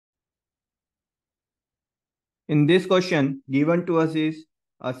In this question, given to us is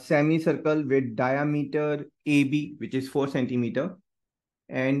a semicircle with diameter AB, which is 4 centimeter.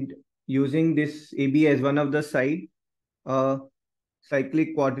 And using this AB as one of the side, a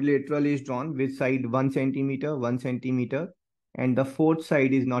cyclic quadrilateral is drawn with side 1 centimeter, 1 centimeter, and the fourth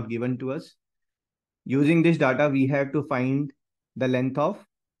side is not given to us. Using this data, we have to find the length of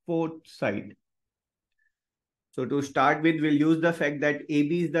fourth side. So to start with, we'll use the fact that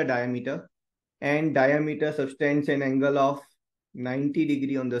AB is the diameter, and diameter subtends an angle of 90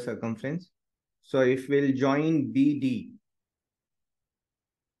 degree on the circumference. So if we'll join BD,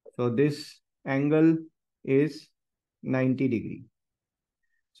 so this angle is 90 degree.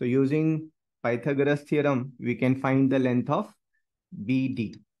 So using Pythagoras theorem, we can find the length of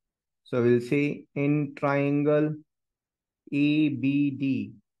BD. So we'll say in triangle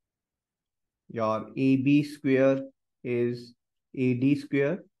ABD, your AB square is AD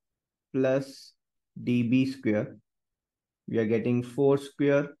square plus DB square. We are getting 4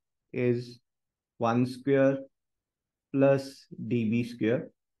 square is 1 square plus DB square.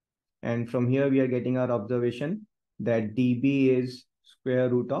 And from here, we are getting our observation that DB is square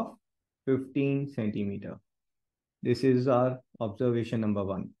root of 15 centimeter. This is our observation number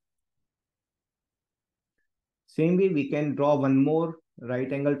 1. Same way, we can draw one more right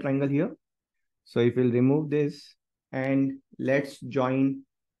angle triangle here. So if we'll remove this and let's join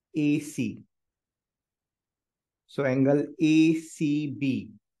AC. So angle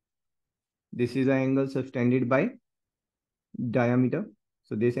ACB. This is an angle subtended by diameter.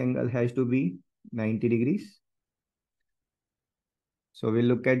 So this angle has to be 90 degrees. So we'll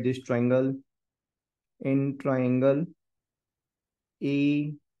look at this triangle. In triangle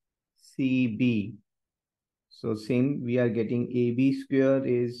ACB. So same, we are getting AB square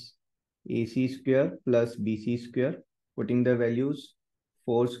is AC square plus BC square. Putting the values,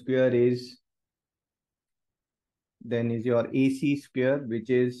 4 square is, then is your AC square,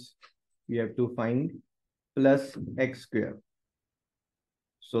 which is, we have to find, plus X square.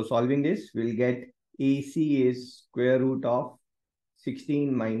 So solving this, we'll get AC is square root of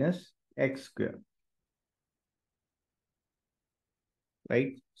 16 minus X square.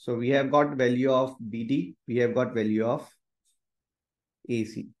 Right? So we have got value of BD, we have got value of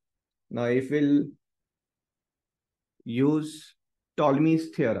AC. Now if we'll use Ptolemy's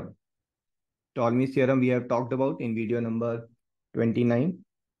theorem. Ptolemy's theorem we have talked about in video number 29.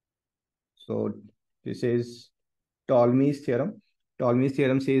 So this is Ptolemy's theorem. Ptolemy's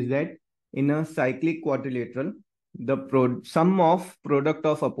theorem says that in a cyclic quadrilateral, the sum of product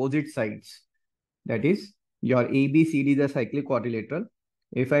of opposite sides, that is your ABCD is a cyclic quadrilateral.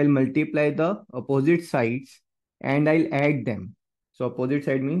 If I'll multiply the opposite sides and I'll add them. So opposite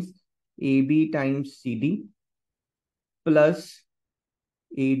side means AB times CD plus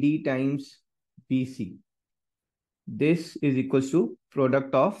AD times BC. This is equals to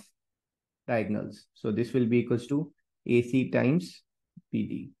product of diagonals. So this will be equals to AC times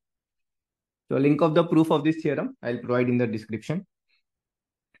BD. So link of the proof of this theorem I'll provide in the description.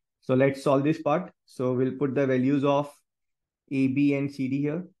 So let's solve this part. So we'll put the values of AB and CD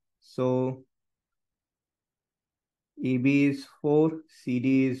here. So AB is 4,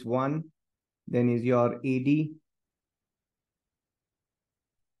 CD is 1, then is your AD.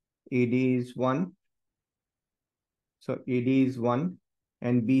 AD is 1. So AD is 1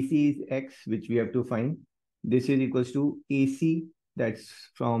 and BC is X, which we have to find. This is equals to AC, that's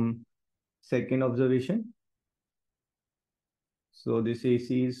from second observation. So this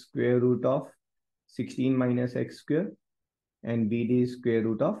AC is square root of 16 minus X square and BD is square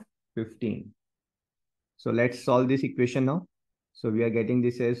root of 15. So let's solve this equation now. So we are getting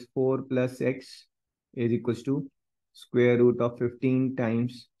this as 4 plus X is equals to square root of 15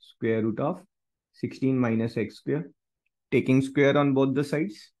 times square root of 16 minus X square. Taking square on both the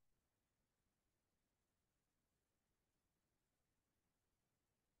sides.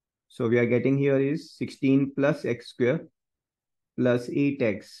 So we are getting here is 16 plus X square plus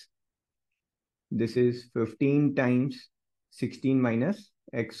 8X. This is 15 times 16 minus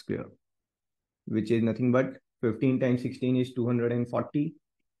X square, which is nothing but 15 times 16 is 240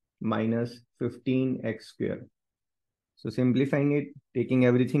 minus 15X square. So simplifying it, taking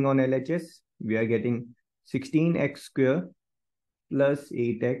everything on LHS, we are getting 16X square plus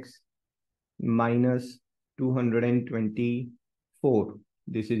 8X minus 224.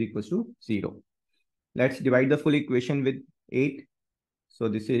 This is equals to 0. Let's divide the full equation with 8. So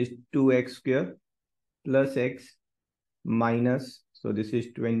this is 2X square plus X minus, so this is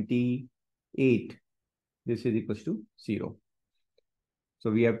 28. This is equals to 0. So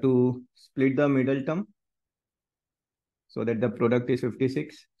we have to split the middle term so that the product is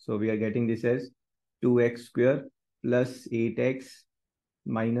 56. So we are getting this as 2x square plus 8x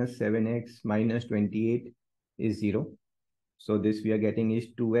minus 7x minus 28 is 0. So this we are getting is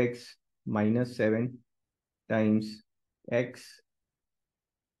 2x minus 7 times x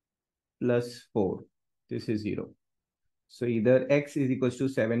plus 4. This is 0. So either x is equals to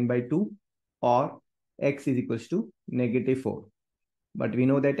 7 by 2 or x is equals to negative 4. But we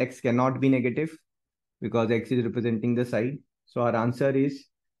know that x cannot be negative because x is representing the side. So our answer is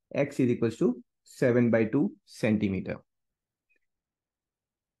x is equals to 7 by 2 centimeter.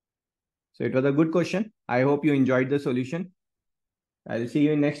 So it was a good question. I hope you enjoyed the solution. I'll see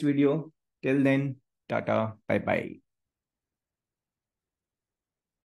you in next video. Till then, tata, bye bye.